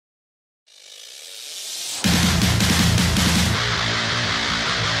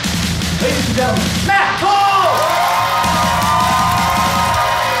Ladies and gentlemen, Matt Cole!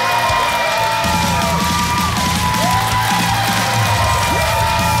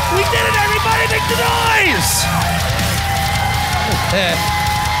 We did it, everybody! Make the noise!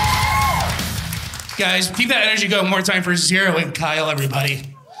 Guys, keep that energy going. More time for Zero and Kyle,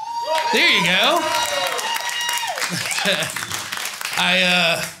 everybody. There you go.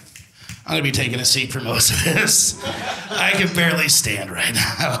 I'm gonna be taking a seat for most of this. I can barely stand right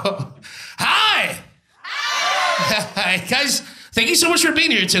now. Hi! Hi, guys. Thank you so much for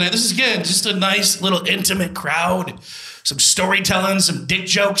being here tonight. This is good. Just a nice little intimate crowd. Some storytelling, some dick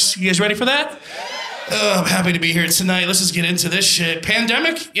jokes. You guys ready for that? Oh, I'm happy to be here tonight. Let's just get into this shit.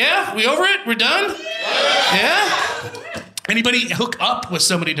 Pandemic? Yeah? We over it? We're done? Yeah? Anybody hook up with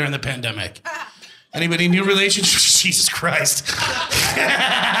somebody during the pandemic? Anybody new relationships? Jesus Christ.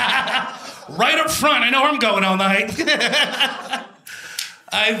 Right up front. I know where I'm going all night.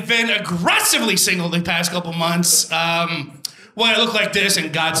 I've been aggressively single the past couple months. Well, I look like this,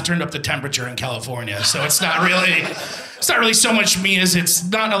 and God's turned up the temperature in California, so it's not really so much me as it's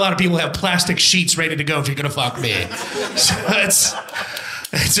not a lot of people have plastic sheets ready to go if you're gonna fuck me. So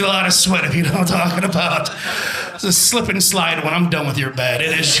it's a lot of sweat if you know what I'm talking about. It's a slip and slide when I'm done with your bed.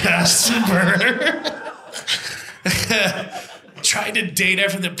 It is just super. Tried to date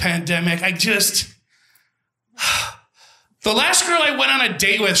after the pandemic. The last girl I went on a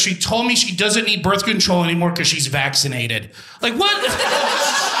date with, she told me she doesn't need birth control anymore because she's vaccinated. Like, what?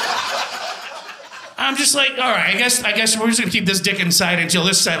 I'm just like, all right, I guess we're just gonna keep this dick inside until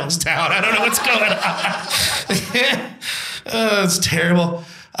this settles down. I don't know what's going on. Oh, it's terrible.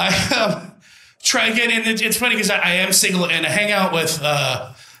 I try again, and it's funny because I am single and I hang out with,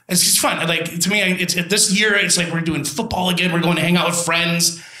 it's just fun. Like, to me, this year, it's like we're doing football again. We're going to hang out with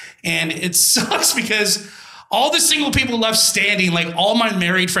friends, and it sucks because all the single people left standing, like all my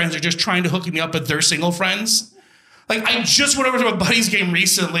married friends are just trying to hook me up with their single friends. Like I just went over to a buddy's game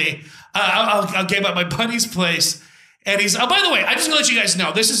recently. I'll game at my buddy's place. And he's, oh, by the way, I just want to let you guys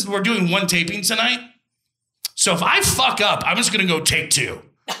know, we're doing one taping tonight. So if I fuck up, I'm just gonna go take two.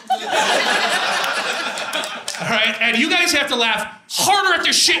 All right, and you guys have to laugh harder at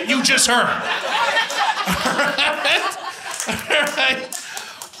the shit you just heard. All right.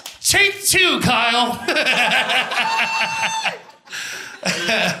 Take two, Kyle.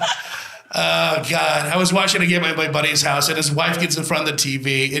 Oh, God. I was watching a game at my buddy's house, and his wife gets in front of the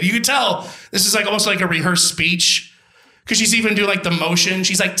TV, and you can tell this is like almost like a rehearsed speech, because she's even doing like the motion.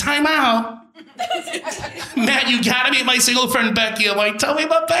 She's like, time out. Matt, you gotta meet my single friend, Becky. I'm like, tell me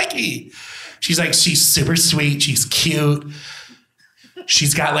about Becky. She's like, she's super sweet. She's cute.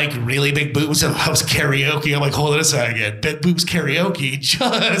 She's got like really big boobs and loves karaoke. I'm like, hold on a second. Big boobs karaoke.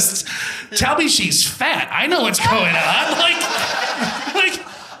 Just tell me she's fat. I know what's going on. Like,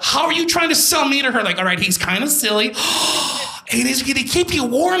 how are you trying to sell me to her? Like, all right, he's kind of silly. And he's gonna keep you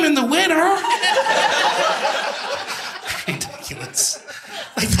warm in the winter. Ridiculous.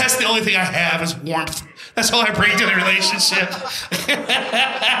 Like, that's the only thing I have is warmth. That's all I bring to the relationship.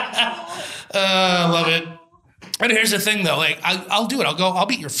 I love it. And here's the thing, though. Like, I'll do it. I'll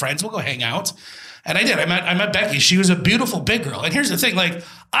meet your friends. We'll go hang out. And I did. I met Becky. She was a beautiful big girl. And here's the thing. Like,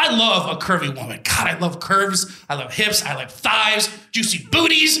 I love a curvy woman. God, I love curves. I love hips. I love thighs, juicy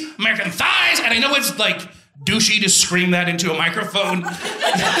booties, American thighs. And I know it's like douchey to scream that into a microphone.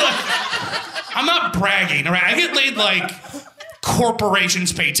 I'm not bragging, all right? I get laid like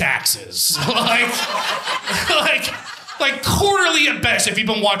corporations pay taxes. Like quarterly at best if you've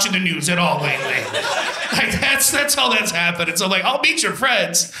been watching the news at all lately. Like that's all that's happened. And so like, I'll meet your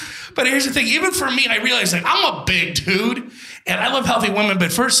friends. But here's the thing, even for me, I realize like I'm a big dude and I love healthy women,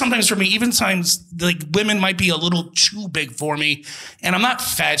 but sometimes for me, even times like women might be a little too big for me. And I'm not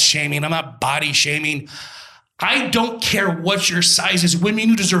fat shaming, I'm not body shaming. I don't care what your size is. Women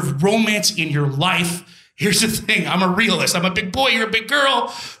who deserve romance in your life. Here's the thing, I'm a realist. I'm a big boy, you're a big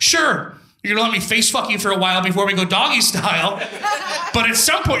girl. Sure. You're gonna let me face fuck you for a while before we go doggy style. But at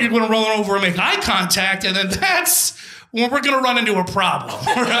some point, you're gonna roll over and make eye contact, and then that's when we're gonna run into a problem,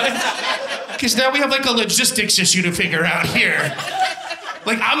 right? Because now we have like a logistics issue to figure out here.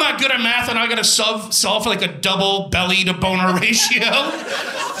 Like, I'm not good at math, and I gotta solve for like a double belly to boner ratio.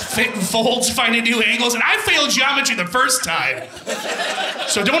 Fit and folds, finding new angles, and I failed geometry the first time.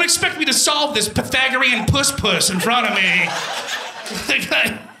 So don't expect me to solve this Pythagorean puss in front of me.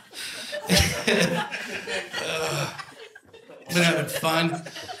 Been having fun.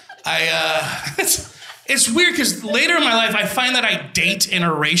 It's weird because later in my life I find that I date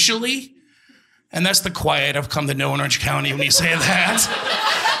interracially, and that's the quiet I've come to know in Orange County when you say that.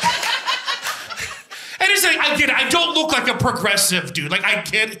 And it's like I I don't look like a progressive dude. Like, I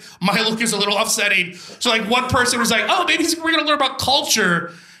get my look is a little upsetting. So, like, one person was like, oh, maybe we're going to learn about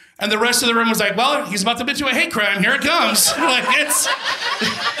culture. And the rest of the room was like, well, he's about to admit to a hate crime. Here it comes. Like, it's...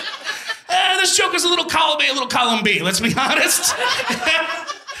 this joke is a little column A, a little column B. Let's be honest.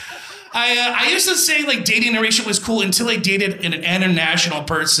 I used to say, like, dating narration was cool until I dated an international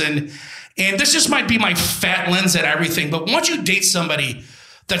person. And this just might be my fat lens at everything. But once you date somebody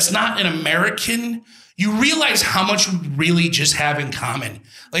that's not an American, you realize how much we really just have in common.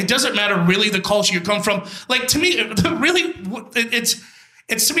 Like, it doesn't matter really the culture you come from. Like, to me, really, it's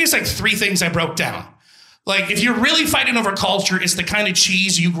to me, it's like three things I broke down. Like, if you're really fighting over culture, it's the kind of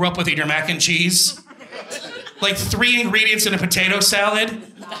cheese you grew up with in your mac and cheese. Like 3 ingredients in a potato salad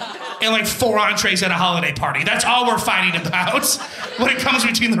and like 4 entrees at a holiday party. That's all we're fighting about when it comes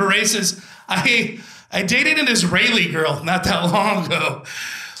between the races. I dated an Israeli girl not that long ago.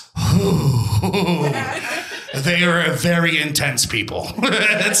 They are very intense people.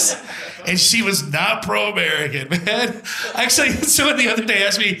 And she was not pro-American, man. Actually, someone the other day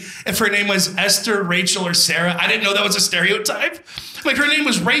asked me if her name was Esther, Rachel, or Sarah. I didn't know that was a stereotype. Like, her name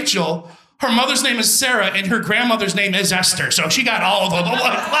was Rachel, her mother's name is Sarah, and her grandmother's name is Esther. So she got all of them. I'm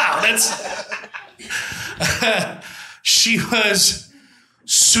like, wow, that's... She was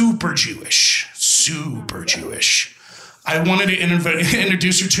super Jewish. I wanted to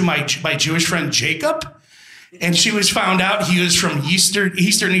introduce her to my Jewish friend Jacob, and she was found out he was from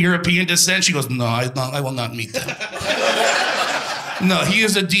Eastern European descent. She goes, no, I will not meet them. No, he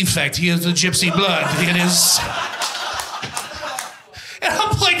is a defect. He is a gypsy blood. It is... And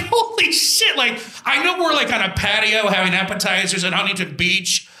I'm like, holy shit. Like, I know we're like on a patio having appetizers at Huntington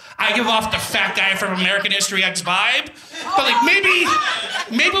Beach. I give off the fat guy from American History X vibe. But like,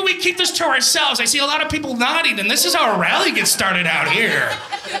 maybe we keep this to ourselves. I see a lot of people nodding, and this is how a rally gets started out here.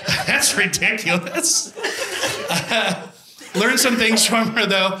 That's ridiculous. Learned some things from her,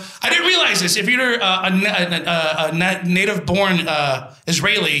 though. I didn't realize this. If you're a native-born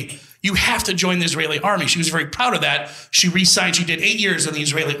Israeli, you have to join the Israeli army. She was very proud of that. She re-signed. She did 8 years in the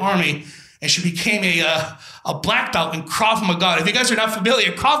Israeli army, and she became a black belt in Krav Maga. If you guys are not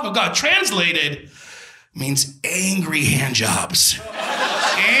familiar, Krav Maga translated means angry hand jobs.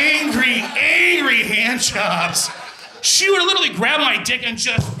 Angry hand jobs. She would literally grab my dick and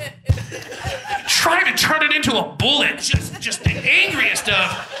just try to turn it into a bullet. Just the angriest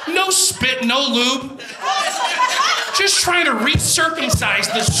stuff. No spit, no lube. Just trying to recircumcise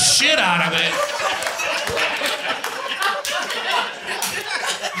the shit out of it.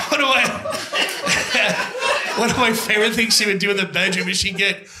 One of my favorite things she would do in the bedroom is she'd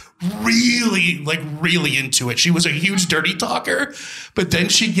get really into it. She was a huge dirty talker, but then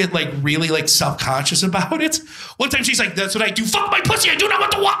she'd get really self-conscious about it. One time she's like, that's what I do. Fuck my pussy, I do not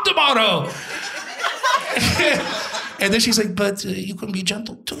want to walk tomorrow. And then she's like, but you can be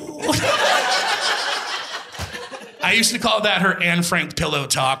gentle too. I used to call that her Anne Frank pillow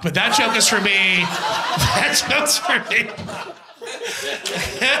talk, but that joke is for me. That joke's for me.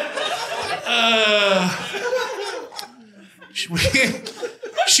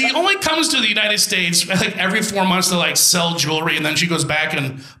 She only comes to the United States every 4 months to sell jewelry, and then she goes back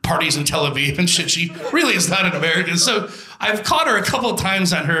and parties in Tel Aviv and shit. She really is not an American. So I've caught her a couple of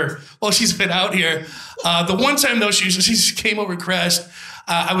times on her while she's been out here. The one time though, she came over crashed.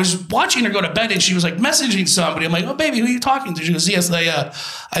 I was watching her go to bed and she was messaging somebody. I'm like, oh baby, who are you talking to? She goes, yes,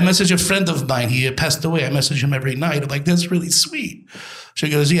 I message a friend of mine. He passed away. I message him every night. I'm like, that's really sweet. She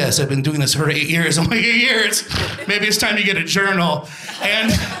goes, yes, I've been doing this for 8 years. I'm like, 8 years? Maybe it's time to get a journal.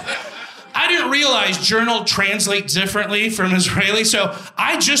 And I didn't realize journal translates differently from Israeli. So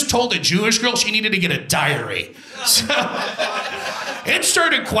I just told a Jewish girl she needed to get a diary. So it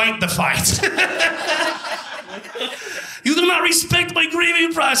started quite the fight. You do not respect my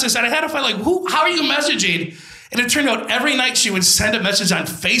grieving process. And I had to find how are you messaging? And it turned out every night she would send a message on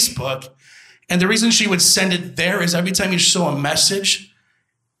Facebook. And the reason she would send it there is every time you show a message,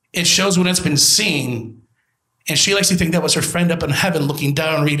 it shows when it's been seen. And she likes to think that was her friend up in heaven looking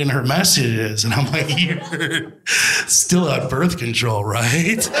down, reading her messages. And I'm like, you're still on birth control,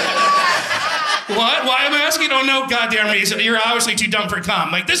 right? What? Why am I asking? Oh, no goddamn reason. You're obviously too dumb for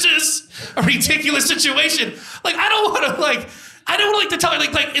cum. This is a ridiculous situation. I don't want to tell her,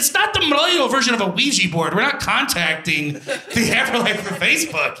 it's not the millennial version of a Ouija board. We're not contacting the afterlife for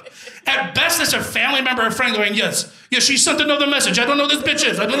Facebook. At best, it's a family member or friend going, yes, she sent another message. I don't know this bitch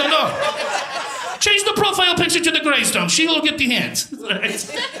is. I don't know. Change the profile picture to the gravestone. She will get the hint.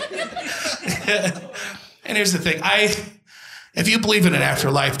 And here's the thing. If you believe in an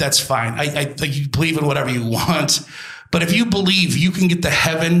afterlife, that's fine. You believe in whatever you want. But if you believe you can get to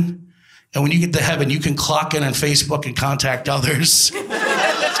heaven And when you get to heaven, you can clock in on Facebook and contact others.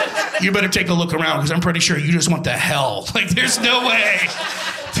 You better take a look around because I'm pretty sure you just went to hell. Like, there's no way.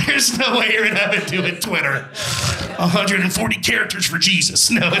 There's no way you're in heaven doing Twitter. 140 characters for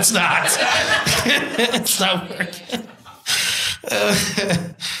Jesus. No, it's not. It's not working.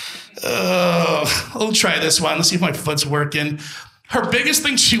 I'll try this one. Let's see if my foot's working. Her biggest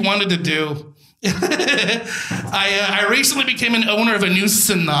thing she wanted to do, I recently became an owner of a new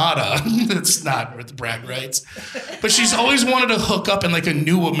Sonata. That's not worth brag rights. But she's always wanted to hook up in like a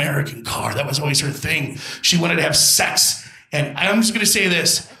new American car. That was always her thing. She wanted to have sex. And I'm just going to say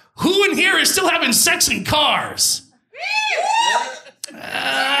this. Who in here is still having sex in cars?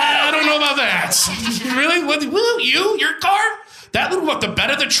 I don't know about that. Really? What, you? Your car? That little, what, the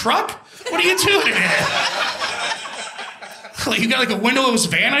bed of the truck? What are you doing in it? Like, you got like a windowless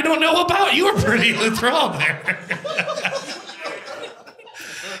van I don't know about? You were pretty enthralled there.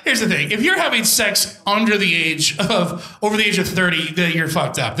 Here's the thing. If you're having sex over the age of 30, then you're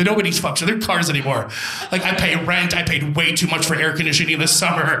fucked up. Then nobody's fucked with their cars anymore. Like, I pay rent. I paid way too much for air conditioning this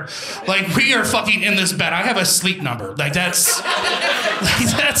summer. Like, we are fucking in this bed. I have a sleep number. Like, that's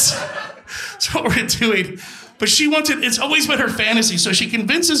what we're doing. But she wants it. It's always been her fantasy. So she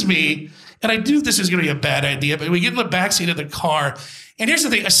convinces me, and I do, this is going to be a bad idea, but we get in the backseat of the car. And here's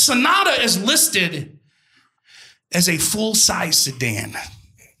the thing. A Sonata is listed as a full-size sedan.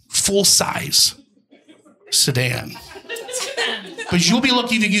 Full-size sedan. But you'll be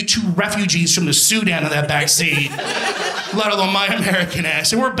lucky to get 2 refugees from the Sudan in that back seat, let alone my American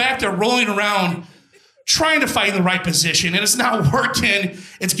ass. And we're back there rolling around, trying to find the right position, and it's not working.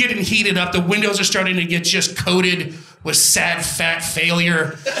 It's getting heated up. The windows are starting to get just coated with sad, fat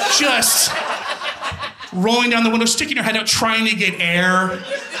failure. Just rolling down the window, sticking your head out, trying to get air.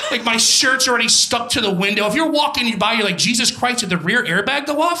 Like, my shirt's already stuck to the window. If you're walking by, you're like, Jesus Christ, did the rear airbag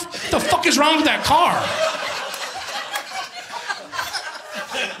go off? What the fuck is wrong with that car?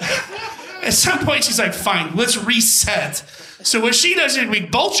 At some point, she's like, fine, let's reset. So what she does is we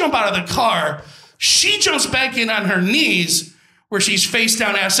both jump out of the car. She jumps back in on her knees where she's face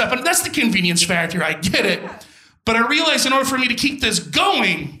down, ass up. And that's the convenience factor. I get it. But I realize in order for me to keep this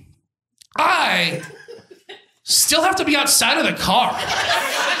going, I still have to be outside of the car.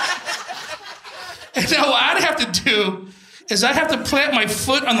 And now what I'd have to do is I have to plant my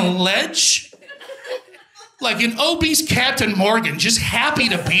foot on the ledge like an obese Captain Morgan, just happy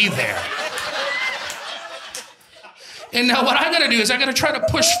to be there. And now what I gotta do is I gotta try to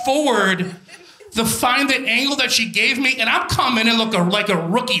push forward to find the angle that she gave me, and I'm coming in like a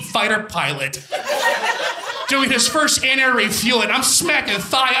rookie fighter pilot doing his first in-air refueling. I'm smacking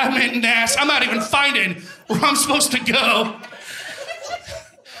thigh, I'm hitting ass. I'm not even finding where I'm supposed to go.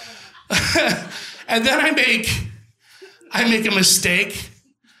 And then I make a mistake.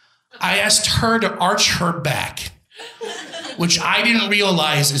 I asked her to arch her back, which I didn't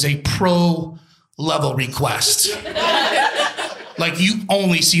realize is a pro-level request. Like, you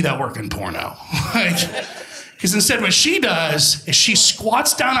only see that work in porno. Because instead what she does is she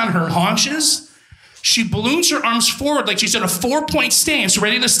squats down on her haunches, she balloons her arms forward like she's in a 4-point stance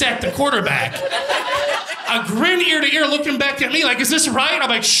ready to stack the quarterback. A grin ear to ear looking back at me like, is this right? I'm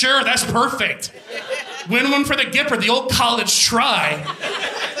like, sure, that's perfect. Win one for the Gipper, the old college try.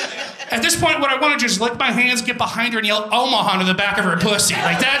 At this point, what I want to do is lick my hands, get behind her, and yell Omaha to the back of her pussy.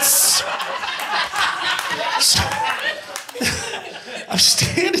 Like, that's... I'm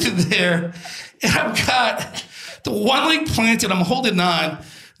standing there, and I've got the one leg planted, I'm holding on.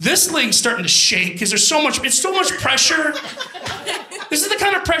 This leg's starting to shake because it's so much pressure. This is the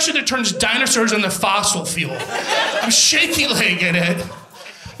kind of pressure that turns dinosaurs into fossil fuel. I'm shaky legging it.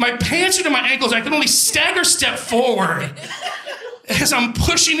 My pants are to my ankles. I can only stagger step forward as I'm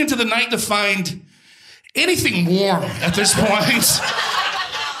pushing into the night to find anything warm at this point.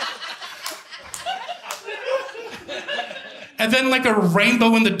 And then, like a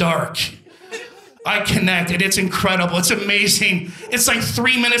rainbow in the dark, I connect, and it's incredible. It's amazing. It's like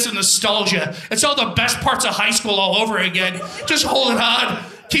 3 minutes of nostalgia. It's all the best parts of high school all over again. Just holding on,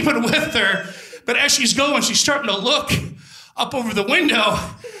 keeping with her. But as she's going, she's starting to look up over the window,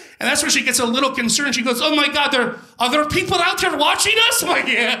 and that's where she gets a little concerned. She goes, oh my God, are there people out there watching us? I'm like,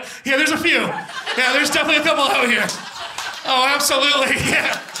 yeah, there's a few. Yeah, there's definitely a couple out here. Oh, absolutely,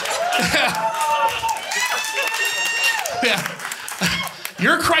 yeah. Yeah.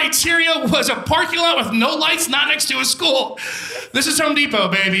 Your criteria was a parking lot with no lights, not next to a school. This is Home Depot,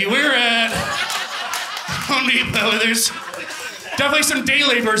 baby. We're at Home Depot. There's definitely some day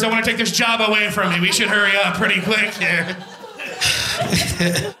laborers that want to take this job away from me. We should hurry up pretty quick here.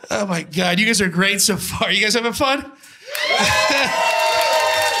 Oh my God, you guys are great so far. You guys having fun?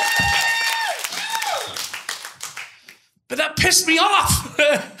 pissed me off.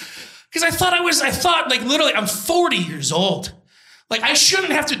 Because I thought like literally I'm 40 years old. Like I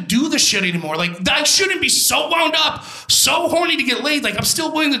shouldn't have to do this shit anymore. Like I shouldn't be so wound up, so horny to get laid. Like I'm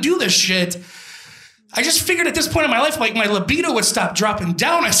still willing to do this shit. I just figured at this point in my life, like my libido would stop dropping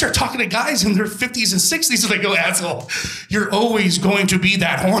down. I start talking to guys in their 50s and 60s and they go, asshole, you're always going to be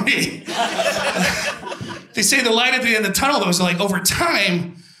that horny. They say the light at the end of the tunnel though is like over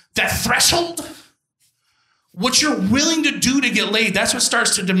time, that threshold, what you're willing to do to get laid, that's what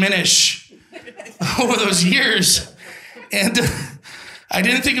starts to diminish over those years. And I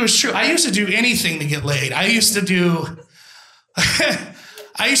didn't think it was true. I used to do anything to get laid. I used to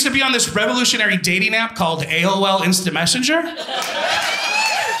be on this revolutionary dating app called AOL Instant Messenger.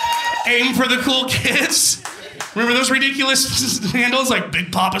 Aim for the cool kids. Remember those ridiculous handles like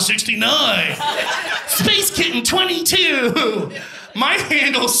Big Papa 69, Space Kitten 22. My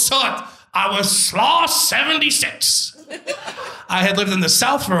handle sucked. I was Slaw 76. I had lived in the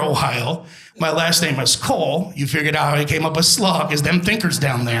South for a while. My last name was Cole. You figured out how I came up with Slaw because them thinkers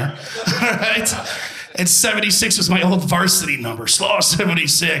down there. Right? And 76 was my old varsity number, Slaw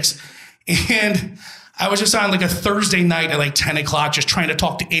 76. And I was just on like a Thursday night at like 10 o'clock just trying to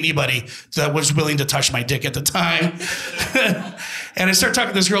talk to anybody that was willing to touch my dick at the time. And I started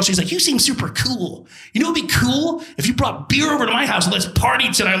talking to this girl. She's like, you seem super cool. You know what would be cool? If you brought beer over to my house and let's party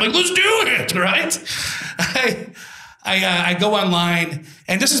tonight. I'm like, let's do it, right? I go online,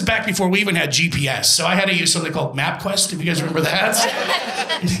 and this is back before we even had GPS. So I had to use something called MapQuest, if you guys remember that.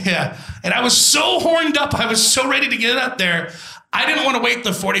 Yeah. And I was so horned up. I was so ready to get up there. I didn't want to wait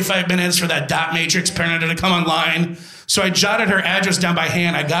the 45 minutes for that dot matrix parent to come online. So I jotted her address down by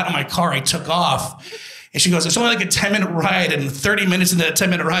hand. I got in my car. I took off. And she goes, it's only like a 10-minute ride. And 30 minutes into that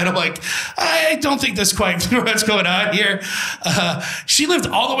 10-minute ride, I'm like, I don't think that's quite what's going on here. She lived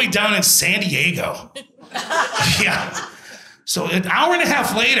all the way down in San Diego. Yeah. So an hour and a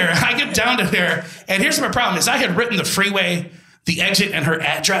half later, I get down to there. And here's my problem is I had written the freeway, the exit, and her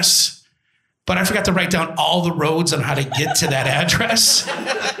address. But I forgot to write down all the roads on how to get to that address.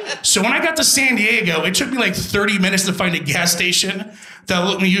 So when I got to San Diego, it took me like 30 minutes to find a gas station that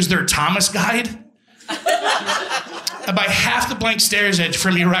let me use their Thomas guide. About half the blank stares edge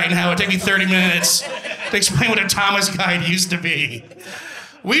from me right now. It would take me 30 minutes to explain what a Thomas guide used to be.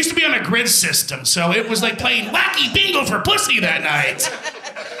 We used to be on a grid system, so it was like playing wacky bingo for pussy that night.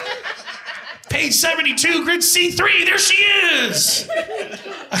 Page 72, grid C3, there she is.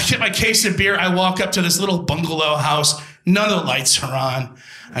 I get my case of beer. I walk up to this little bungalow house. None of the lights are on.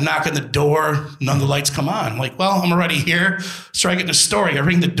 I knock on the door. None of the lights come on. I'm like, well, I'm already here. So I get the story. I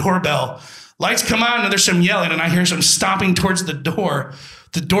ring the doorbell. Lights come on, and there's some yelling, and I hear some stomping towards the door.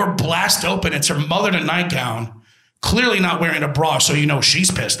 The door blasts open. It's her mother in a nightgown, clearly not wearing a bra, so you know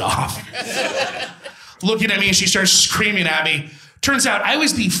she's pissed off. Looking at me, and she starts screaming at me. Turns out I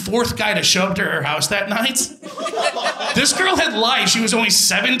was the fourth guy to show up to her house that night. This girl had lied. She was only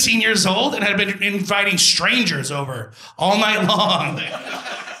 17 years old and had been inviting strangers over all night long.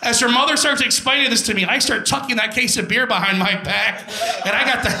 As her mother starts explaining this to me, I start tucking that case of beer behind my back, and I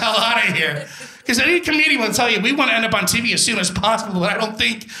got the hell out of here. Because any comedian will tell you, we want to end up on TV as soon as possible, but I don't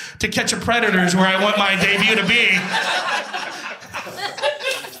think To Catch a Predator is where I want my debut to be.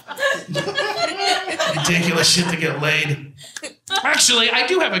 Ridiculous shit to get laid. Actually, I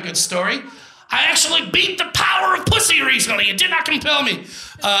do have a good story. I actually beat the power of pussy recently. It did not compel me.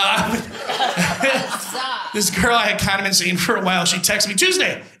 This girl I had kind of been seeing for a while, she texted me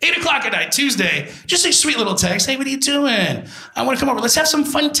Tuesday, 8 o'clock at night, Tuesday. Just a sweet little text. Hey, what are you doing? I want to come over. Let's have some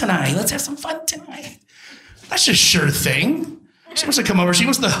fun tonight. That's a sure thing. She wants to come over. She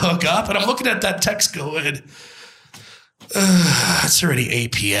wants to hook up. And I'm looking at that text going, it's already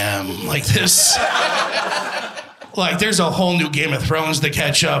 8 p.m. Like this. Like, there's a whole new Game of Thrones to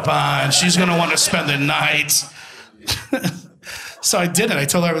catch up on. She's going to want to spend the night. So I did it. I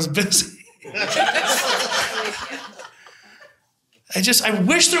told her I was busy. I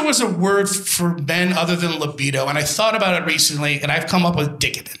wish there was a word for men other than libido. And I thought about it recently, and I've come up with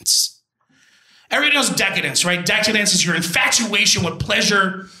decadence. Everybody knows decadence, right? Decadence is your infatuation with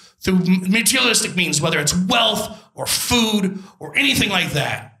pleasure through materialistic means, whether it's wealth or food or anything like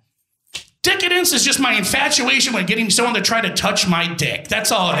that. Decadence is just my infatuation with getting someone to try to touch my dick.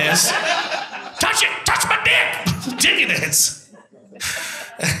 That's all it is. Touch it! Touch my dick! Decadence.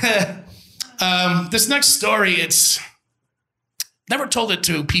 This next story, it's never told it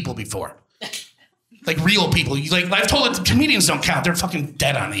to people before. Like real people. I've told it to comedians don't count. They're fucking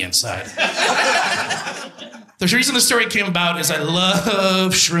dead on the inside. The reason the story came about is I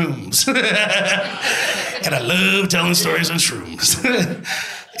love shrooms. And I love telling stories on shrooms.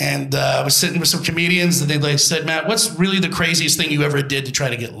 And I was sitting with some comedians, and they said, Matt, what's really the craziest thing you ever did to try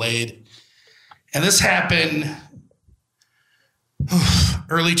to get laid? And this happened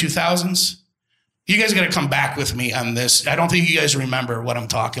early 2000s. You guys got to come back with me on this. I don't think you guys remember what I'm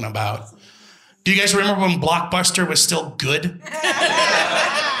talking about. Do you guys remember when Blockbuster was still good?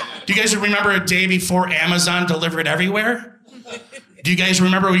 Do you guys remember a day before Amazon delivered everywhere? Do you guys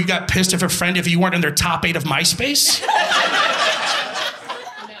remember when you got pissed at a friend if you weren't in their top 8 of MySpace?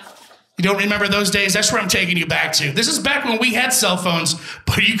 You don't remember those days? That's where I'm taking you back to. This is back when we had cell phones,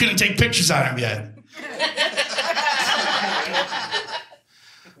 but you couldn't take pictures on them yet.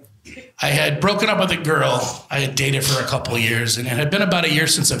 I had broken up with a girl I had dated for a couple of years, and it had been about a year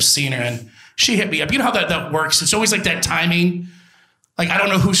since I've seen her, and she hit me up. You know how that works? It's always like that timing. Like, I don't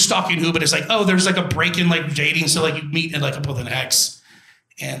know who's stalking who, but it's like, oh, there's like a break in like dating, so like you meet and like up with an ex.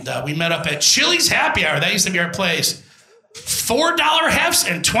 And we met up at Chili's Happy Hour. That used to be our place. $4 hefts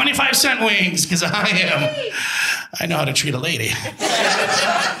and 25-cent wings, because I know how to treat a lady.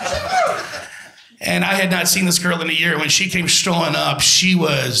 And I had not seen this girl in a year. When she came strolling up, she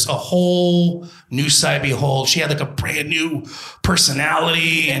was a whole new side behold. She had like a brand new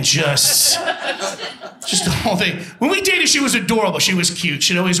personality and just the whole thing. When we dated, she was adorable. She was cute.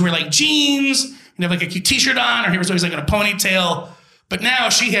 She'd always wear like jeans and have like a cute t-shirt on, or he was always like in a ponytail. But now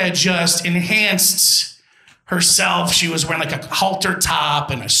she had just enhanced herself. She was wearing like a halter top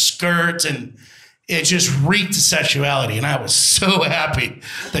and a skirt, and it just reeked of sexuality. And I was so happy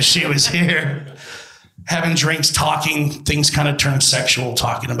that she was here. Having drinks, talking, things kind of turned sexual,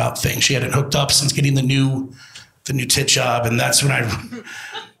 talking about things. She hadn't hooked up since getting the new tit job, and that's when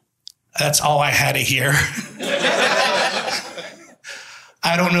that's all I had to hear.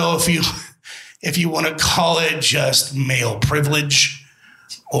 I don't know if you want to call it just male privilege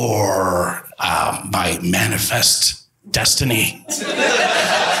or my manifest destiny.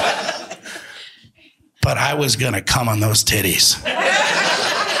 But I was gonna come on those titties.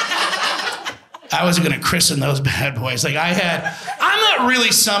 I was gonna christen those bad boys. Like I'm not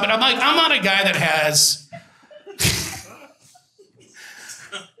really somebody, I'm not a guy that has,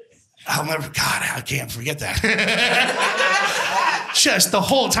 I can't forget that. Just the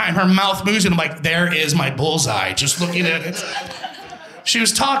whole time her mouth moves and I'm like, there is my bullseye, just looking at it. She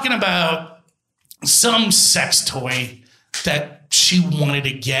was talking about some sex toy that she wanted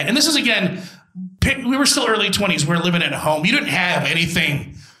to get. And this is, again, we were still early 20s. We were living at home. You didn't have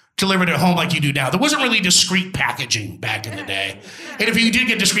anything delivered at home like you do now. There wasn't really discreet packaging back in the day. And if you did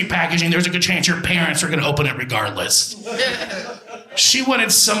get discreet packaging, there's a good chance your parents were going to open it regardless. She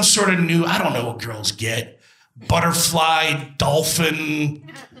wanted some sort of new, I don't know what girls get, butterfly,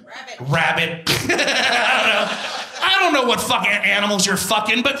 dolphin, rabbit. I don't know what fucking animals you're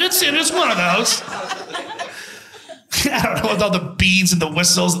fucking, but it's one of those. I don't know, with all the beads and the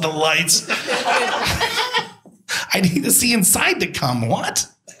whistles and the lights. I need to see inside to come. What?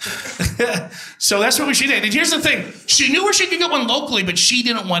 So that's what she did. And here's the thing. She knew where she could get one locally, but she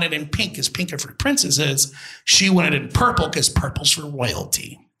didn't want it in pink, because pink are for princesses. She wanted it in purple, because purple's for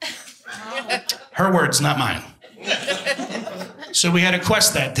royalty. Her words, not mine. So we had a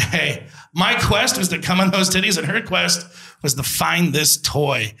quest that day. My quest was to come on those titties, and her quest was to find this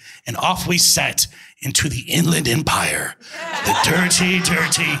toy. And off we set into the Inland Empire. The dirty,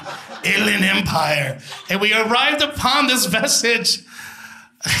 dirty Inland Empire. And we arrived upon this vestige.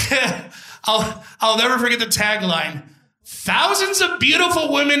 I'll never forget the tagline. Thousands of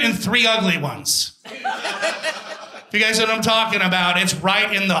beautiful women and 3 ugly ones. If you guys know what I'm talking about, it's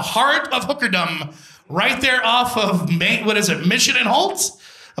right in the heart of hookerdom, right there off of, Mission and Holt?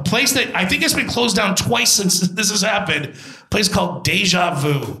 A place that I think has been closed down twice since this has happened. A place called Deja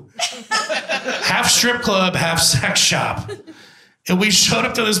Vu. Half strip club, half sex shop. And we showed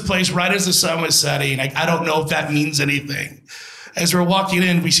up to this place right as the sun was setting. I don't know if that means anything. As we're walking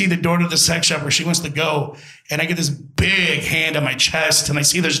in, we see the door to the sex shop where she wants to go. And I get this big hand on my chest, and I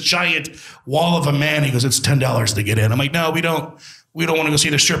see this giant wall of a man. He goes, it's $10 to get in. I'm like, no, we don't want to go see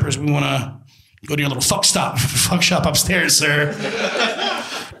the strippers. We want to go to your little fuck shop upstairs, sir.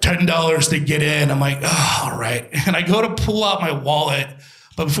 $10 to get in. I'm like, oh, all right. And I go to pull out my wallet.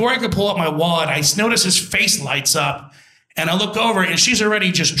 But before I could pull out my wallet, I notice his face lights up. And I look over, and she's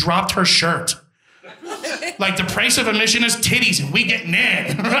already just dropped her shirt. Like, the price of admission is titties, and we getting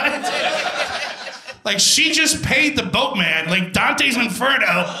in, right? Like, she just paid the boatman, like Dante's Inferno.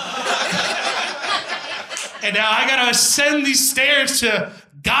 And now I gotta ascend these stairs to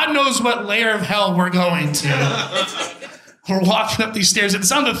God knows what layer of hell we're going to. We're walking up these stairs, and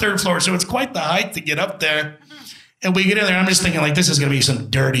it's on the 3rd floor, so it's quite the height to get up there. And we get in there, and I'm just thinking, like, this is gonna be some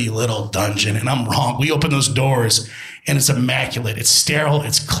dirty little dungeon, and I'm wrong. We open those doors, and it's immaculate. It's sterile,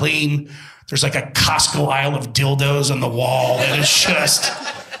 it's clean. There's like a Costco aisle of dildos on the wall, and it's just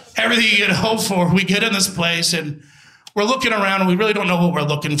everything you could hope for. We get in this place, and we're looking around, and we really don't know what we're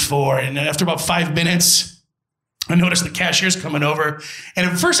looking for. And after about 5 minutes, I noticed the cashier's coming over. And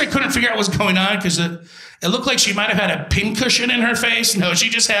at first, I couldn't figure out what was going on because it looked like she might have had a pincushion in her face. No, she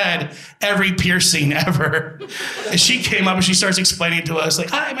just had every piercing ever. And she came up and she starts explaining to us, like,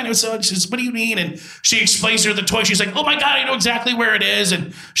 hi, my name is so. She says, what do you mean? And she explains to her the toy. She's like, oh my God, I know exactly where it is.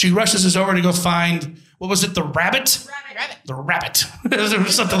 And she rushes us over to go find, what was it, the rabbit? Rabbit. The rabbit.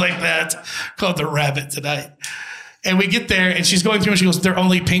 Something like that. Called the rabbit tonight. And we get there, and she's going through, and she goes, they're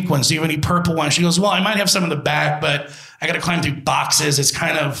only pink ones. Do you have any purple ones? She goes, well, I might have some in the back, but I got to climb through boxes. It's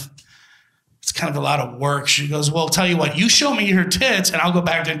kind of a lot of work. She goes, well, tell you what, you show me your tits, and I'll go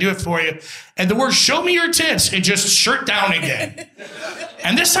back and do it for you. And the word show me your tits, it just shirt down again.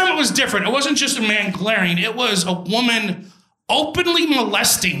 And this time it was different. It wasn't just a man glaring. It was a woman openly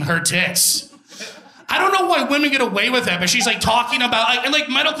molesting her tits. I don't know why women get away with that, but she's like talking about, in like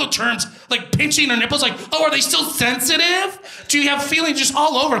medical terms, like pinching her nipples, like, oh, are they still sensitive? Do you have feelings just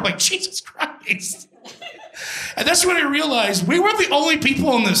all over? I'm like, Jesus Christ. And that's when I realized we weren't the only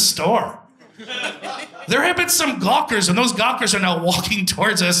people in this store. There have been some gawkers, and those gawkers are now walking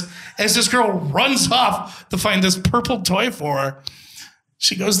towards us as this girl runs off to find this purple toy for her.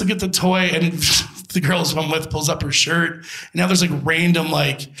 She goes to get the toy, and the girl I'm with pulls up her shirt, and now there's like random,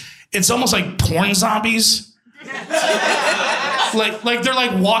 like, it's almost like porn zombies. like they're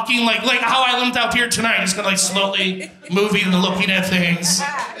like walking, like how I limped out here tonight, just kind of like slowly moving and looking at things.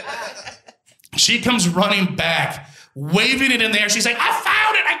 She comes running back, waving it in the air. She's like, I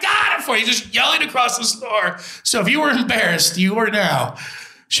found it, I got it for you, just yelling across the store. So if you were embarrassed, you are now.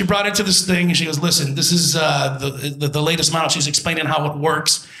 She brought it to this thing, and she goes, listen, this is the latest model. She's explaining how it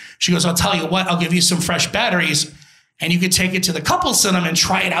works. She goes, I'll tell you what, I'll give you some fresh batteries, and you could take it to the couple cinema and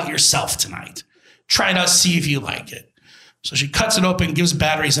try it out yourself tonight. Try it out, see if you like it. So she cuts it open, gives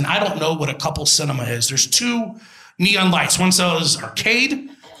batteries, and I don't know what a couple cinema is. There's 2 neon lights. One says arcade.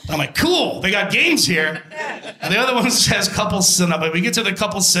 I'm like, cool, they got games here. And the other one says couple cinema. We get to the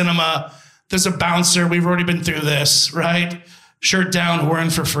couple cinema. There's a bouncer. We've already been through this, right? Shirt down, we're in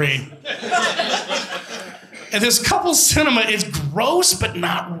for free. And this couple cinema is gross, but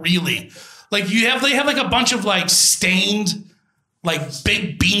not really. Like they have like a bunch of like stained, like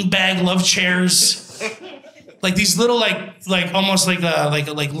big beanbag love chairs, like these little like almost like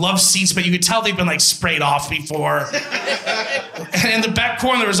love seats, but you could tell they've been like sprayed off before. And in the back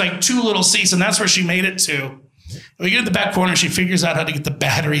corner there was like 2 little seats, and that's where she made it to. And we get in the back corner, she figures out how to get the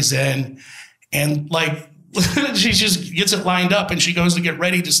batteries in, and like she just gets it lined up, and she goes to get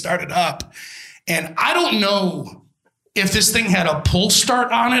ready to start it up. And I don't know if this thing had a pull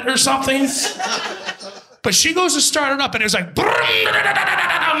start on it or something, but she goes to start it up, and it was like,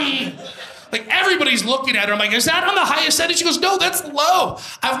 like everybody's looking at her. I'm like, is that on the highest end? And she goes, no, that's low.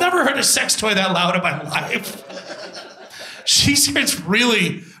 I've never heard a sex toy that loud in my life. She starts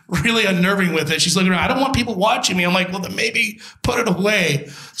really, really unnerving with it. She's looking around, I don't want people watching me. I'm like, well, then maybe put it away.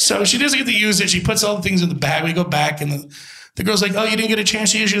 So she doesn't get to use it. She puts all the things in the bag. We go back, and the girl's like, oh, you didn't get a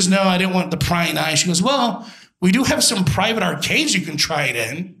chance to use it? She goes, no, I didn't want the prying eye. She goes, well, we do have some private arcades you can try it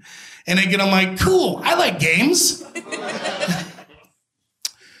in. And again, I'm like, cool, I like games.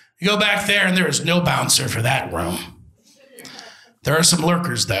 You go back there, and there is no bouncer for that room. There are some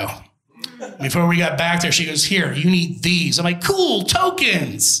lurkers, though. Before we got back there, she goes, here, you need these. I'm like, cool,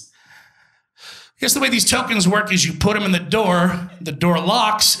 tokens. I guess the way these tokens work is you put them in the door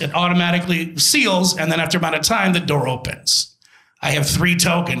locks, it automatically seals, and then after about a time, the door opens. I have 3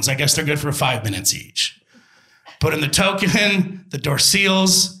 tokens. I guess they're good for 5 minutes each. Put in the token, the door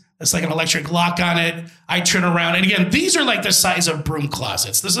seals. It's like an electric lock on it. I turn around, and again, these are like the size of broom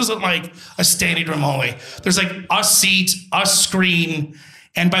closets. This isn't like a standing room only. There's like a seat, a screen,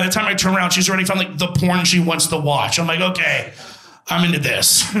 and by the time I turn around, she's already found like the porn she wants to watch. I'm like, okay, I'm into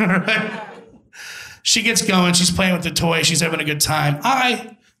this. She gets going, she's playing with the toy, she's having a good time.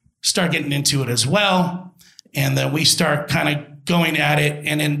 I start getting into it as well, and then we start kind of going at it,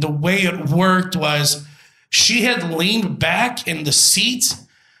 and then the way it worked was she had leaned back in the seat,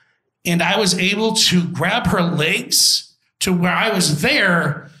 and I was able to grab her legs to where I was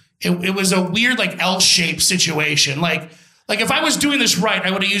there. It was a weird like L-shaped situation. Like if I was doing this right, I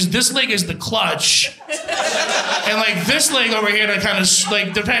would have used this leg as the clutch and like this leg over here to kind of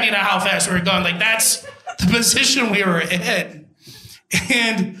like, depending on how fast we were going, like that's the position we were in.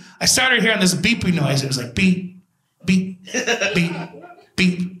 And I started hearing this beeping noise. It was like beep, beep, beep,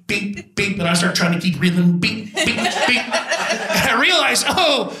 beep, beep, beep. And I started trying to keep breathing, beep, beep, beep. And I realized,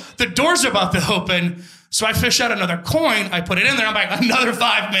 oh, the door's about to open. So I fished out another coin. I put it in there. I'm like, another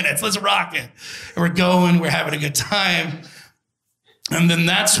 5 minutes. Let's rock it. And we're going. We're having a good time. And then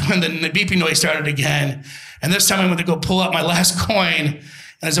that's when the beeping noise started again. And this time I went to go pull out my last coin.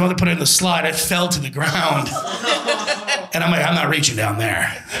 And as I went to put it in the slot, it fell to the ground. And I'm like, I'm not reaching down there.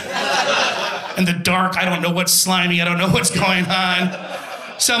 In the dark, I don't know what's slimy. I don't know what's going on.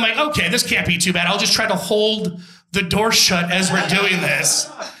 So I'm like, okay, this can't be too bad. I'll just try to hold the door shut as we're doing this.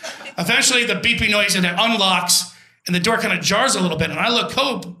 Eventually, the beeping noise and it unlocks, and the door kind of jars a little bit. And I look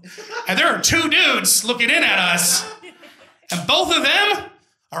up, and there are two dudes looking in at us, and both of them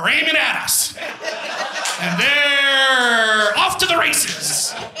are aiming at us. And they're off to the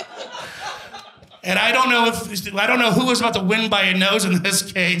races. And I don't know who was about to win by a nose in this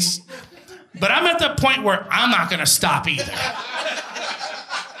case, but I'm at the point where I'm not gonna stop either.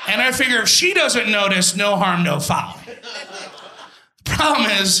 And I figure if she doesn't notice, no harm, no foul. The problem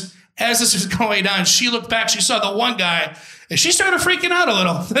is, as this is going on, she looked back, she saw the one guy, and she started freaking out a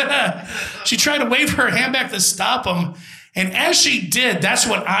little. She tried to wave her hand back to stop him. And as she did, that's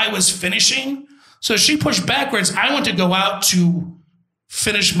what I was finishing. So she pushed backwards. I went to go out to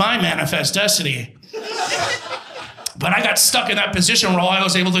finish my manifest destiny. But I got stuck in that position where all I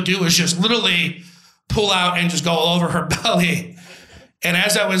was able to do was just literally pull out and just go all over her belly. And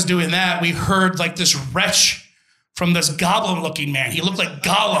as I was doing that, we heard like this retch from this goblin-looking man. He looked like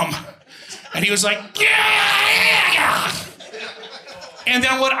Gollum. And he was like, yeah. And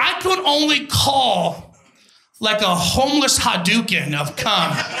then what I could only call like a homeless Hadouken of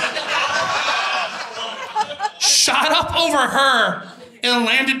cum shot up over her and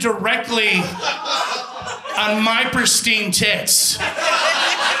landed directly on my pristine tits.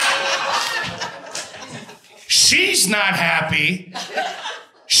 She's not happy.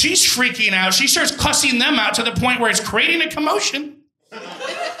 She's freaking out. She starts cussing them out to the point where it's creating a commotion.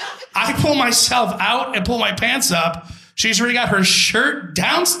 I pull myself out and pull my pants up. She's already got her shirt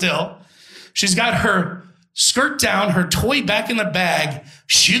down still. She's got her skirt down, her toy back in the bag.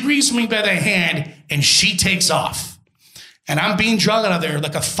 She grabs me by the hand and she takes off. And I'm being dragged out of there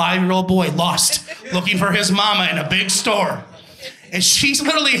like a 5-year-old boy lost, looking for his mama in a big store. And she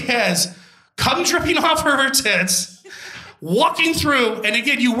literally has cum dripping off her tits, walking through. And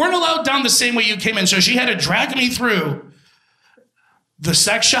again, you weren't allowed down the same way you came in. So she had to drag me through the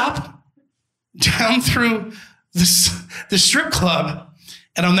sex shop, down through the strip club.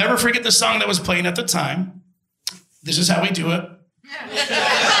 And I'll never forget the song that was playing at the time. This is how we do it.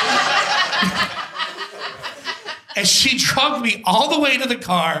 And she drugged me all the way to the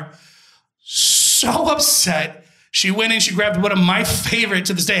car, so upset. She went in, she grabbed one of my favorite,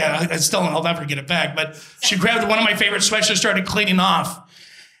 to this day, I'll never get it back, but she grabbed one of my favorite sweats and started cleaning off.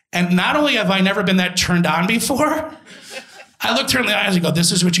 And not only have I never been that turned on before, I looked her in the eyes and go,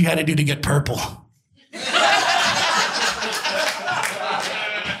 this is what you had to do to get purple.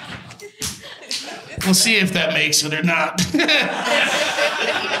 We'll see if that makes it or not.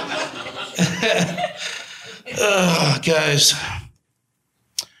 Oh, guys.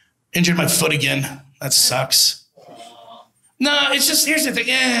 Injured my foot again. That sucks. No, it's just, here's the thing.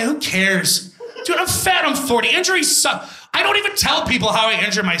 Who cares? Dude, I'm fat, I'm 40. Injuries suck. I don't even tell people how I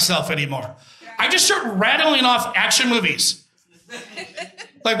injure myself anymore. I just start rattling off action movies.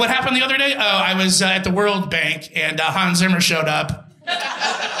 Like what happened the other day? Oh, I was at the World Bank and Hans Zimmer showed up.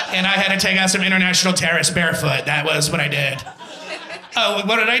 And I had to take out some international terrorists barefoot. That was what I did. Oh,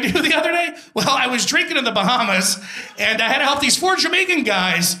 what did I do the other day? Well, I was drinking in the Bahamas, and I had to help these 4 Jamaican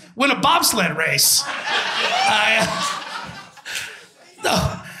guys win a bobsled race.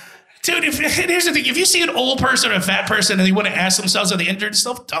 No. Dude, here's the thing. If you see an old person or a fat person and they want to ask themselves, are they injured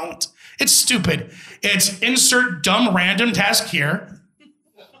themselves? Don't. It's stupid. It's insert dumb random task here,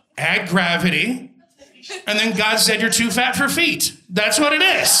 add gravity, and then God said you're too fat for feet. That's what it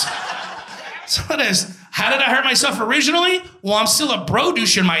is. That's what it is. How did I hurt myself originally? Well, I'm still a bro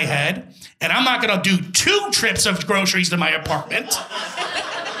douche in my head, and I'm not gonna do 2 trips of groceries to my apartment.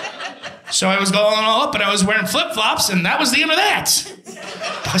 So I was going all up, and I was wearing flip-flops, and that was the end of that.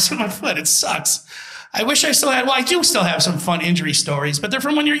 Busted my foot, it sucks. I wish I still had, well, I do still have some fun injury stories, but they're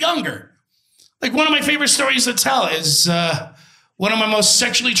from when you're younger. Like one of my favorite stories to tell is one of my most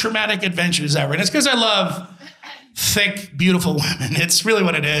sexually traumatic adventures ever, and it's because I love thick, beautiful women. It's really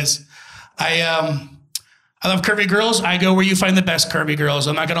what it is. I love curvy girls. I go where you find the best curvy girls.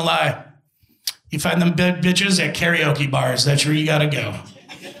 I'm not gonna lie. You find them bitches at karaoke bars. That's where you gotta go.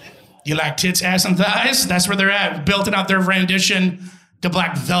 You like tits, ass, and thighs? That's where they're at. Belting out their rendition to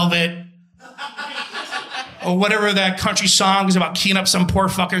Black Velvet. Or whatever that country song is about keying up some poor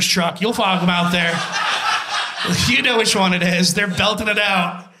fucker's truck. You'll follow them out there. You know which one it is. They're belting it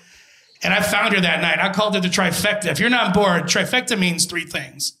out. And I found her that night. I called it the Trifecta. If you're not bored, Trifecta means 3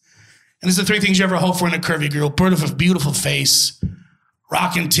 things. And this is the 3 things you ever hope for in a curvy girl. Beautiful face,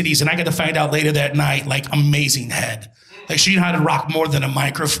 rocking titties, and I got to find out later that night, like, amazing head. Like, she knew how to rock more than a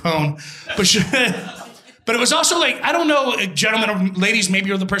microphone. But but it was also like, I don't know, gentlemen or ladies, maybe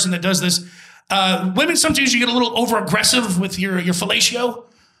you're the person that does this. Women, sometimes you get a little over-aggressive with your fellatio.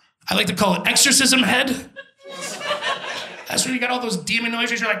 I like to call it exorcism head. That's when you got all those demon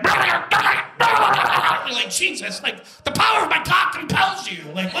noises. You're like, you're like, Jesus, like, the power of my cock compels you.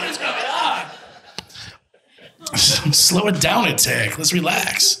 Like, what is going on? Slow it down a tick. Let's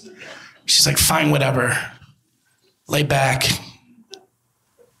relax. She's like, fine, whatever. Lay back.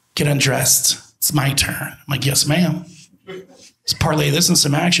 Get undressed. It's my turn. I'm like, yes, ma'am. Let's parlay this in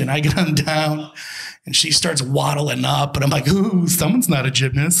some action. I get on down, and she starts waddling up, and I'm like, ooh, someone's not a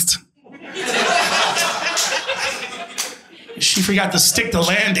gymnast. She forgot to stick the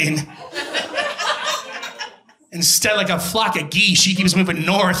landing. Instead, like a flock of geese, she keeps moving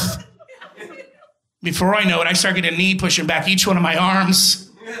north. Before I know it, I start getting a knee pushing back each one of my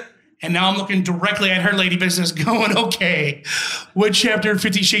arms. And now I'm looking directly at her lady business going, okay, what chapter of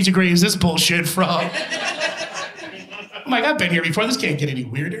 50 Shades of Grey is this bullshit from? I'm like, I've been here before. This can't get any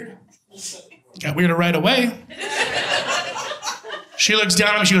weirder. Got weirder right away. She looks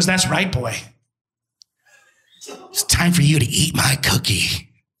down at me. She goes, that's right, boy. It's time for you to eat my cookie.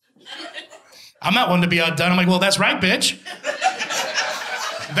 I'm not one to be outdone. I'm like, well, that's right, bitch.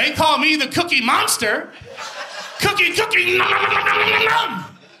 They call me the cookie monster. Cookie, nom, nom, nom, nom, nom.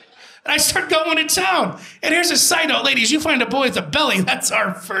 And I start going to town. And here's a side note, ladies, you find a boy with a belly, that's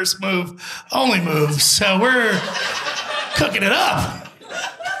our first move, only move. So we're cooking it up.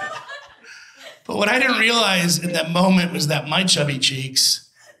 But what I didn't realize in that moment was that my chubby cheeks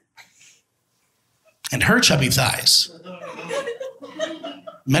and her chubby thighs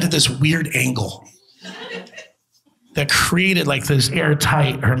met at this weird angle that created like this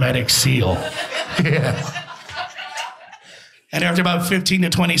airtight hermetic seal. Yeah. And after about 15 to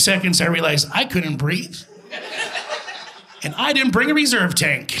 20 seconds, I realized I couldn't breathe. And I didn't bring a reserve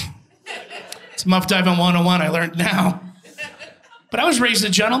tank. It's Muff Diving 101, I learned now. But I was raised a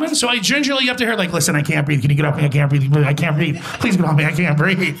gentleman, so I gingerly up to her like, listen, I can't breathe. Can you get off me? I can't breathe. I can't breathe. Please get off me. I can't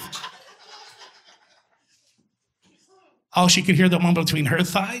breathe. All she could hear the one between her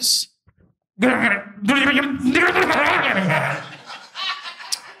thighs.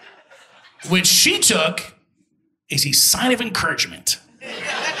 Which she took as a sign of encouragement.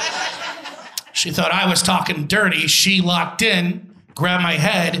 She thought I was talking dirty. She locked in, grabbed my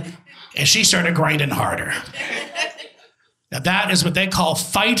head, and she started grinding harder. Now that is what they call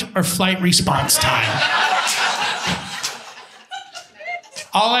fight or flight response time.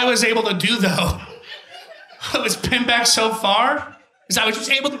 All I was able to do, though, was pin back so far, is I was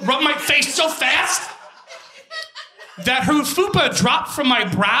just able to rub my face so fast that her fupa dropped from my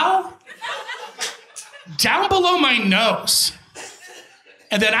brow down below my nose.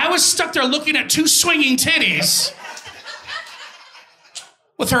 And then I was stuck there looking at 2 swinging titties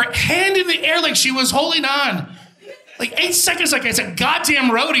with her hand in the air like she was holding on. Like 8 seconds like it's a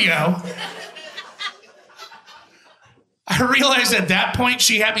goddamn rodeo. I realized at that point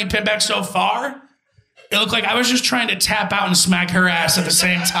she had me pinned back so far, it looked like I was just trying to tap out and smack her ass at the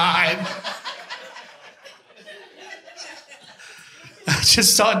same time. I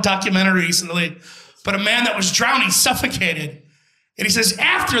just saw a documentary recently, but a man that was drowning suffocated. And he says,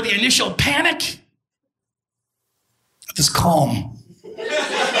 after the initial panic, this calm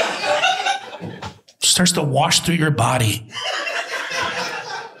starts to wash through your body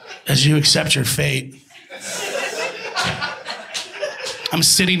as you accept your fate. I'm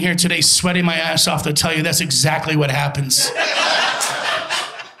sitting here today sweating my ass off to tell you that's exactly what happens.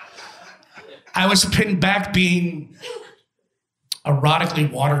 I was pinned back being erotically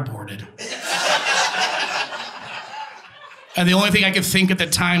waterboarded. And the only thing I could think at the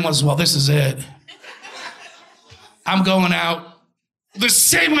time was, well, this is it. I'm going out the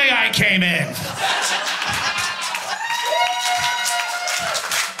same way I came in.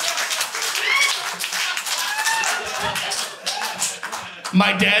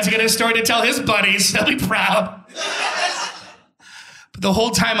 My dad's got a story to tell his buddies. He'll be proud. But the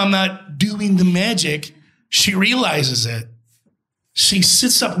whole time I'm not doing the magic, she realizes it. She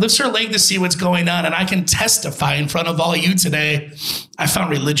sits up, lifts her leg to see what's going on, and I can testify in front of all you today, I found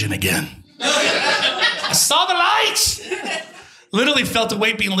religion again. I saw the lights. Literally felt the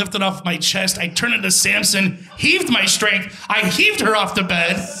weight being lifted off my chest. I turned into Samson, heaved my strength. I heaved her off the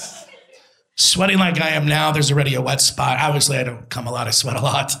bed. Sweating like I am now, there's already a wet spot. Obviously, I don't come a lot, I sweat a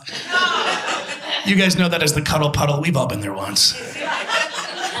lot. You guys know that as the cuddle puddle. We've all been there once.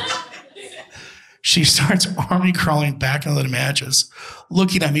 She starts army crawling back under the mattress,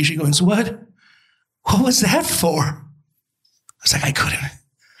 looking at me. She goes, what was that for? I was like, I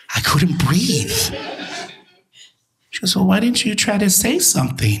couldn't breathe. She goes, well, why didn't you try to say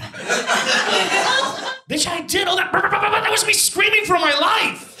something? Bitch, I did all that. That was me screaming for my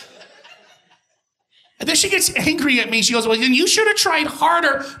life. And then she gets angry at me. She goes, well, then you should have tried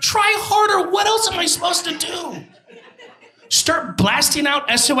harder. Try harder. What else am I supposed to do? Start blasting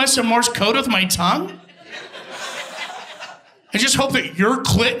out SOS and Morse code with my tongue? I just hope that your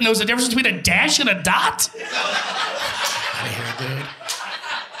clit knows the difference between a dash and a dot? Out of here, dude.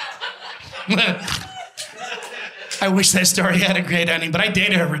 I wish that story had a great ending, but I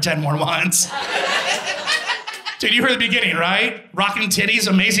dated her for 10 more months. Dude, you heard the beginning, right? Rockin' titties,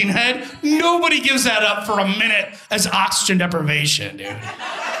 amazing head. Nobody gives that up for a minute as oxygen deprivation, dude.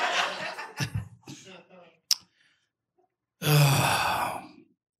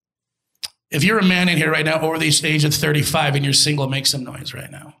 If you're a man in here right now over the age of 35 and you're single, make some noise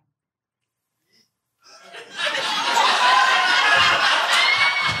right now.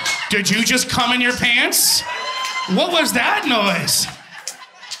 Did you just come in your pants? What was that noise?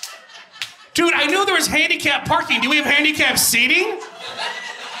 Dude, I knew there was handicap parking. Do we have handicap seating?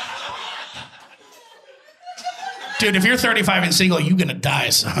 Dude, if you're 35 and single, you're gonna die,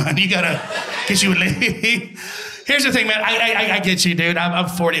 son. You gotta get you a lady. Here's the thing, man. I get you, dude. I'm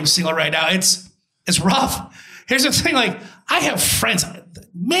 40. I'm single right now. It's rough. Here's the thing. Like, I have friends,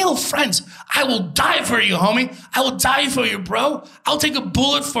 male friends. I will die for you, homie. I will die for you, bro. I'll take a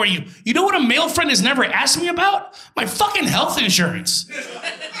bullet for you. You know what a male friend has never asked me about? My fucking health insurance.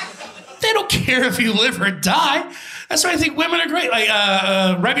 They don't care if you live or die. That's why I think women are great. Like,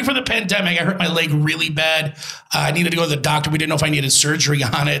 right before the pandemic, I hurt my leg really bad. I needed to go to the doctor. We didn't know if I needed surgery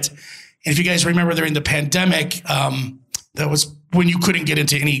on it. And if you guys remember during the pandemic, that was when you couldn't get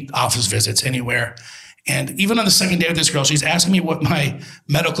into any office visits anywhere. And even on the second day with this girl, she's asking me what my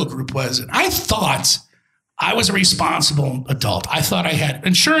medical group was. And I thought I was a responsible adult. I thought I had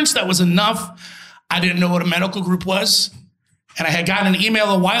insurance that was enough. I didn't know what a medical group was. And I had gotten an email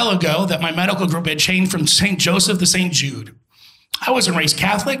a while ago that my medical group had changed from St. Joseph to St. Jude. I wasn't raised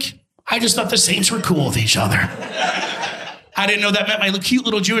Catholic. I just thought the saints were cool with each other. I didn't know that meant my cute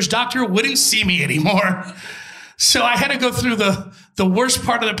little Jewish doctor wouldn't see me anymore. So I had to go through the worst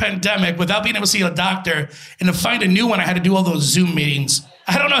part of the pandemic without being able to see a doctor. And to find a new one, I had to do all those Zoom meetings.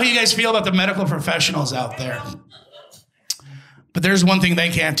 I don't know how you guys feel about the medical professionals out there. But there's one thing they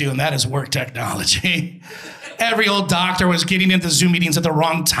can't do, and that is work technology. Every old doctor was getting into Zoom meetings at the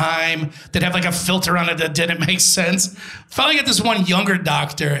wrong time. They'd have like a filter on it that didn't make sense. Finally got this one younger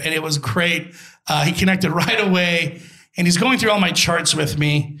doctor, and it was great. He connected right away, and he's going through all my charts with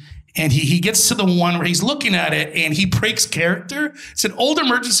me. And he gets to the one where he's looking at it, and he breaks character. It's an old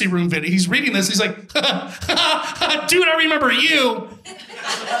emergency room video. He's reading this. He's like, dude, I remember you.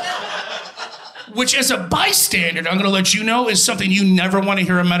 Which, as a bystander, I'm going to let you know, is something you never want to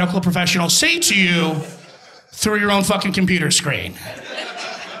hear a medical professional say to you through your own fucking computer screen.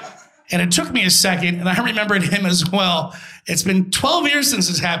 And it took me a second, and I remembered him as well. It's been 12 years since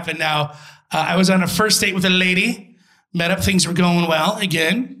this happened now. I was on a first date with a lady. Met up, things were going well.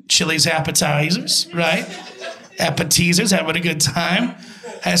 Again, Chili's appetizers, right? Appetizers, having a good time.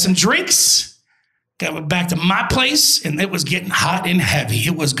 Had some drinks. Got back to my place, and it was getting hot and heavy.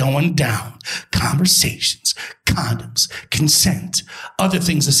 It was going down. Conversations, condoms, consent, other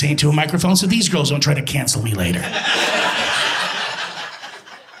things to say into a microphone so these girls don't try to cancel me later.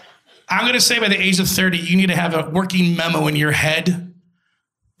 I'm going to say by the age of 30, you need to have a working memo in your head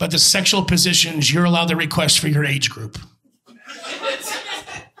but the sexual positions you're allowed to request for your age group.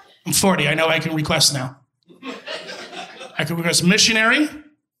 I'm 40, I know I can request now. I can request missionary,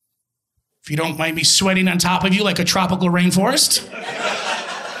 if you don't mind me sweating on top of you like a tropical rainforest.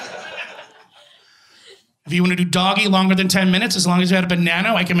 If you want to do doggy longer than 10 minutes, as long as you had a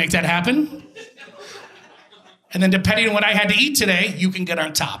banana, I can make that happen. And then depending on what I had to eat today, you can get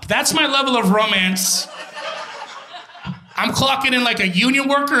on top. That's my level of romance. I'm clocking in like a union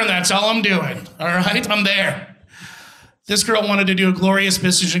worker, and that's all I'm doing, all right? I'm there. This girl wanted to do a glorious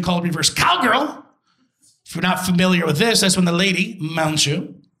position called reverse cowgirl. If you're not familiar with this, that's when the lady mounts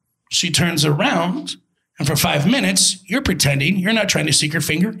you. She turns around, and for 5 minutes, you're pretending you're not trying to stick your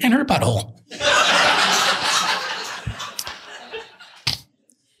finger in her butthole.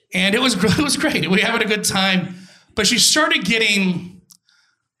 And it was great. We were having a good time. But she started getting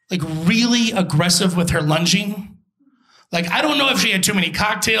like really aggressive with her lunging. Like, I don't know if she had too many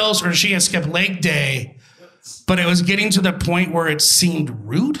cocktails or she had skipped leg day, but it was getting to the point where it seemed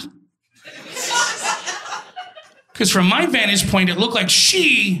rude. Because from my vantage point, it looked like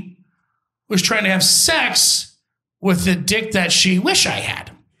she was trying to have sex with the dick that she wished I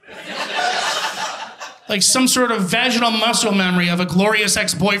had. Like some sort of vaginal muscle memory of a glorious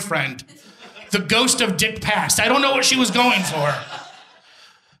ex-boyfriend. The ghost of dick past. I don't know what she was going for.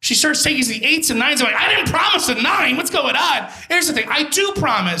 She starts taking the 8s and 9s. I'm like, I didn't promise a 9. What's going on? Here's the thing. I do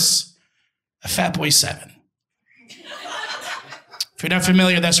promise a Fatboy 7. If you're not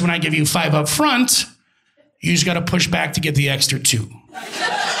familiar, that's when I give you 5 up front. You just got to push back to get the extra 2.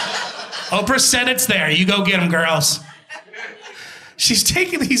 Oprah said it's there. You go get them, girls. She's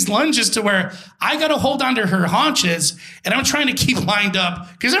taking these lunges to where I got to hold onto her haunches, and I'm trying to keep lined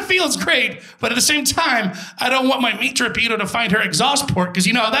up because it feels great, but at the same time, I don't want my meat torpedo to find her exhaust port because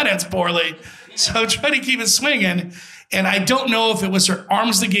you know how that ends poorly. So I'm trying to keep it swinging, and I don't know if it was her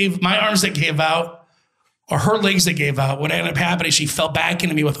arms that gave, my arms that gave out, or her legs that gave out. What ended up happening, she fell back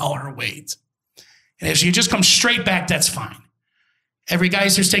into me with all her weight. And if she just comes straight back, that's fine. Every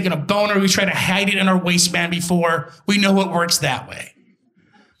guy's just taking a boner. We try to hide it in our waistband before. We know it works that way.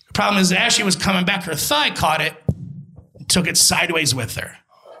 The problem is, as she was coming back, her thigh caught it and took it sideways with her.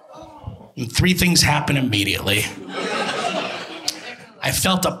 And 3 things happened immediately. I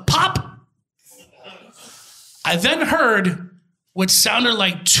felt a pop. I then heard what sounded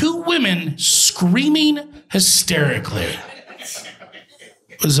like 2 women screaming hysterically.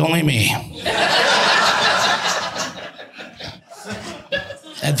 It was only me.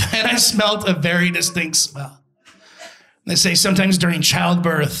 And then I smelled a very distinct smell. They say sometimes during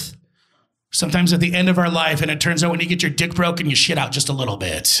childbirth, sometimes at the end of our life, and it turns out when you get your dick broken, you shit out just a little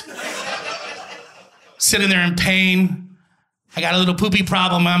bit. Sitting there in pain. I got a little poopy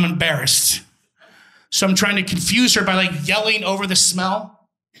problem. I'm embarrassed. So I'm trying to confuse her by like yelling over the smell.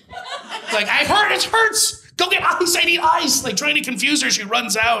 Like, I heard it hurts. Go get ice, I need ice. Like trying to confuse her, she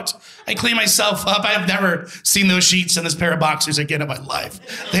runs out. I clean myself up. I have never seen those sheets and this pair of boxers again in my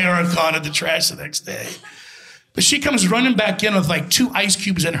life. They are gone in the trash the next day. But she comes running back in with like 2 ice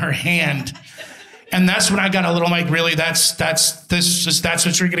cubes in her hand. And that's when I got a little like, really, that's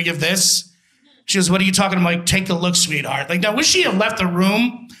what you're gonna give this? She goes, what are you talking about? I'm like, take a look, sweetheart. Like now, when she had left the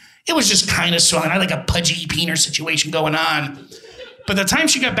room, it was just kind of swollen. I had like a pudgy peener situation going on. But the time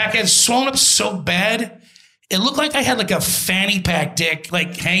she got back, it had swollen up so bad, it looked like I had like a fanny pack dick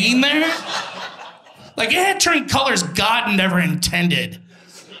like hanging there. Like it had turned colors God never intended.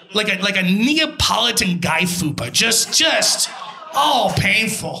 Like a Neapolitan guy fupa, just all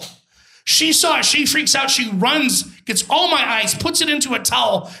painful. She saw it, she freaks out, she runs, gets all my ice, puts it into a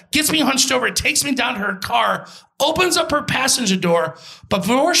towel, gets me hunched over, takes me down to her car, opens up her passenger door, but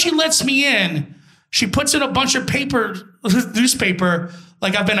before she lets me in, she puts in a bunch of newspaper,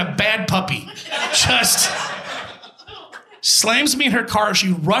 like I've been a bad puppy. Just slams me in her car.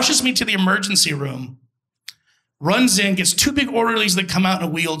 She rushes me to the emergency room, runs in, gets 2 big orderlies that come out in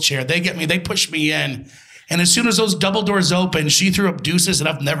a wheelchair. They get me, they push me in. And as soon as those double doors open, she threw up deuces and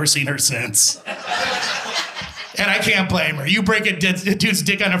I've never seen her since. And I can't blame her. You break a dude's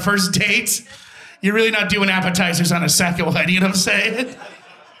dick on a first date, you're really not doing appetizers on a second one, you know what I'm saying?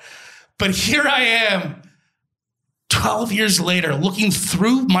 But here I am, 12 years later, looking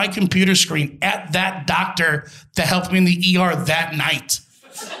through my computer screen at that doctor that helped me in the ER that night.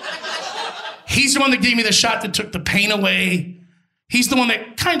 He's the one that gave me the shot that took the pain away. He's the one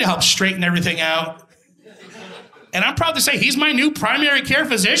that kind of helped straighten everything out. And I'm proud to say he's my new primary care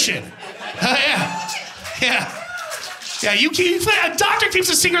physician. Yeah. A doctor keeps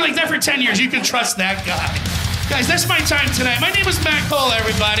a secret like that for 10 years. You can trust that guy. Guys, that's my time tonight. My name is Matt Cole,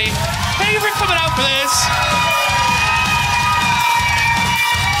 everybody. Thank you for coming out for this.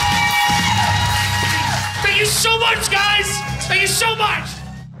 Thank you so much, guys. Thank you so much.